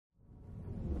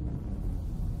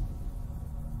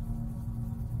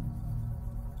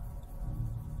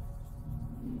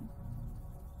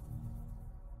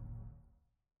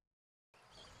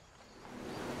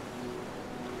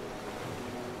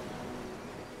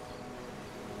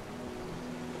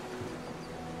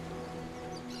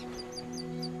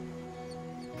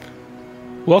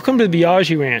Welcome to the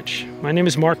Biaggi Ranch. My name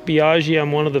is Mark Biaggi.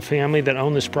 I'm one of the family that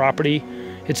own this property.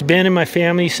 It's been in my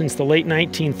family since the late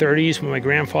 1930s when my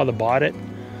grandfather bought it.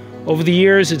 Over the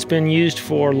years, it's been used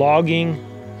for logging,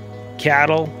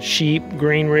 cattle, sheep,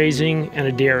 grain raising, and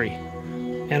a dairy,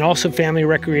 and also family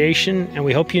recreation, and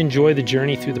we hope you enjoy the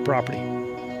journey through the property.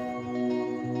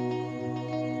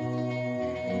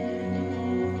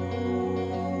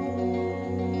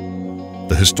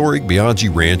 The historic Biaggi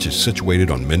Ranch is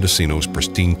situated on Mendocino's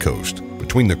pristine coast,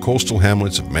 between the coastal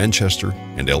hamlets of Manchester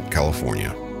and Elk,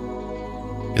 California.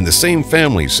 In the same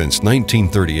family since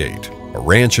 1938, a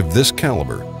ranch of this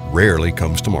caliber rarely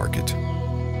comes to market.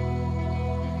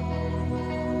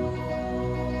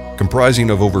 Comprising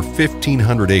of over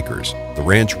 1,500 acres, the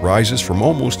ranch rises from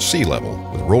almost sea level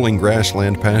with rolling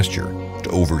grassland pasture to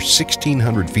over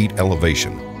 1,600 feet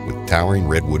elevation with towering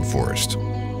redwood forest.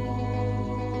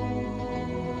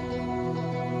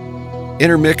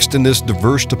 Intermixed in this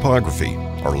diverse topography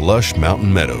are lush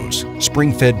mountain meadows,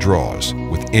 spring-fed draws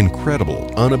with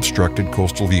incredible unobstructed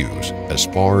coastal views as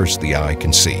far as the eye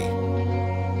can see.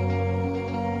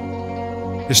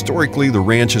 Historically, the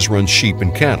ranch has run sheep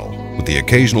and cattle, with the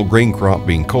occasional grain crop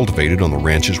being cultivated on the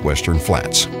ranch's western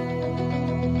flats.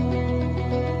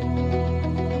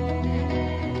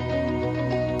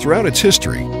 Throughout its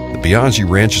history, the Biaggi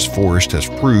Ranch's forest has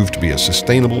proved to be a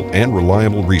sustainable and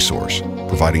reliable resource,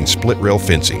 providing split-rail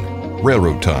fencing,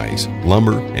 railroad ties,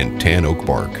 lumber, and tan oak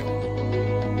bark.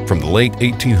 From the late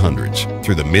 1800s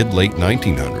through the mid-late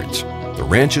 1900s, the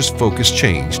ranch's focus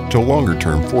changed to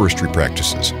longer-term forestry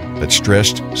practices that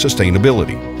stressed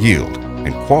sustainability, yield,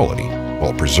 and quality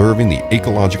while preserving the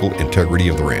ecological integrity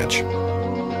of the ranch.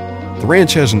 The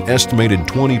ranch has an estimated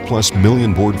 20+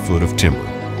 million board foot of timber,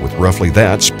 with roughly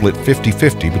that split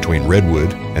 50-50 between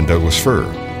Redwood and Douglas Fir,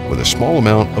 with a small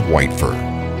amount of White Fir.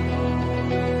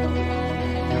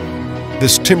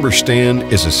 This timber stand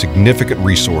is a significant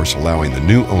resource, allowing the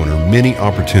new owner many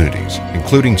opportunities,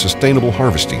 including sustainable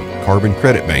harvesting, carbon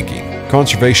credit banking,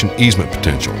 conservation easement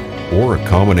potential, or a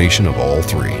combination of all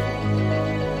three.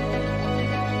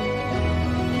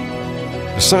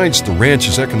 Besides the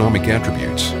ranch's economic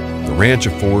attributes, the ranch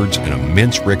affords an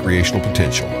immense recreational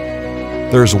potential.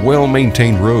 There is a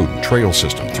well-maintained road and trail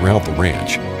system throughout the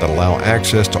ranch that allow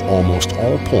access to almost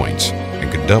all points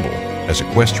and could double as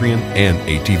equestrian and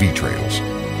ATV trails.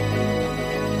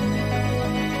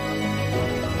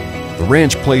 The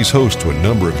ranch plays host to a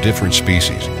number of different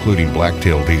species, including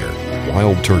black-tailed deer,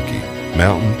 wild turkey,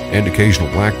 mountain and occasional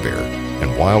black bear,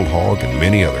 and wild hog and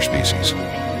many other species.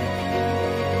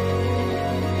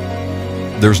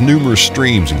 There's numerous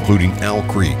streams, including Owl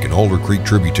Creek and Alder Creek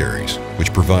tributaries,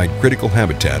 which provide critical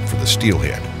habitat for the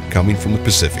steelhead coming from the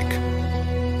Pacific.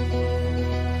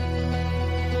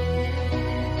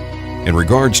 In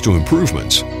regards to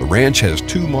improvements, the ranch has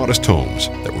 2 modest homes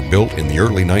that were built in the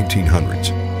early 1900s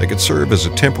that could serve as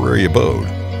a temporary abode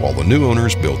while the new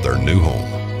owners built their new home.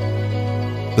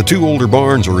 The 2 older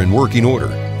barns are in working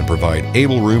order and provide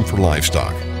able room for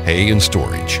livestock, hay, and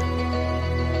storage.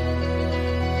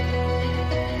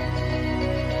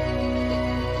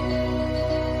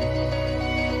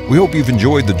 We hope you've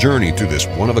enjoyed the journey through this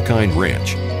one-of-a-kind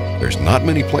ranch. There's not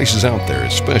many places out there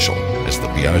as special as the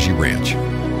Biaggi Ranch.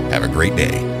 Have a great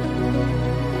day.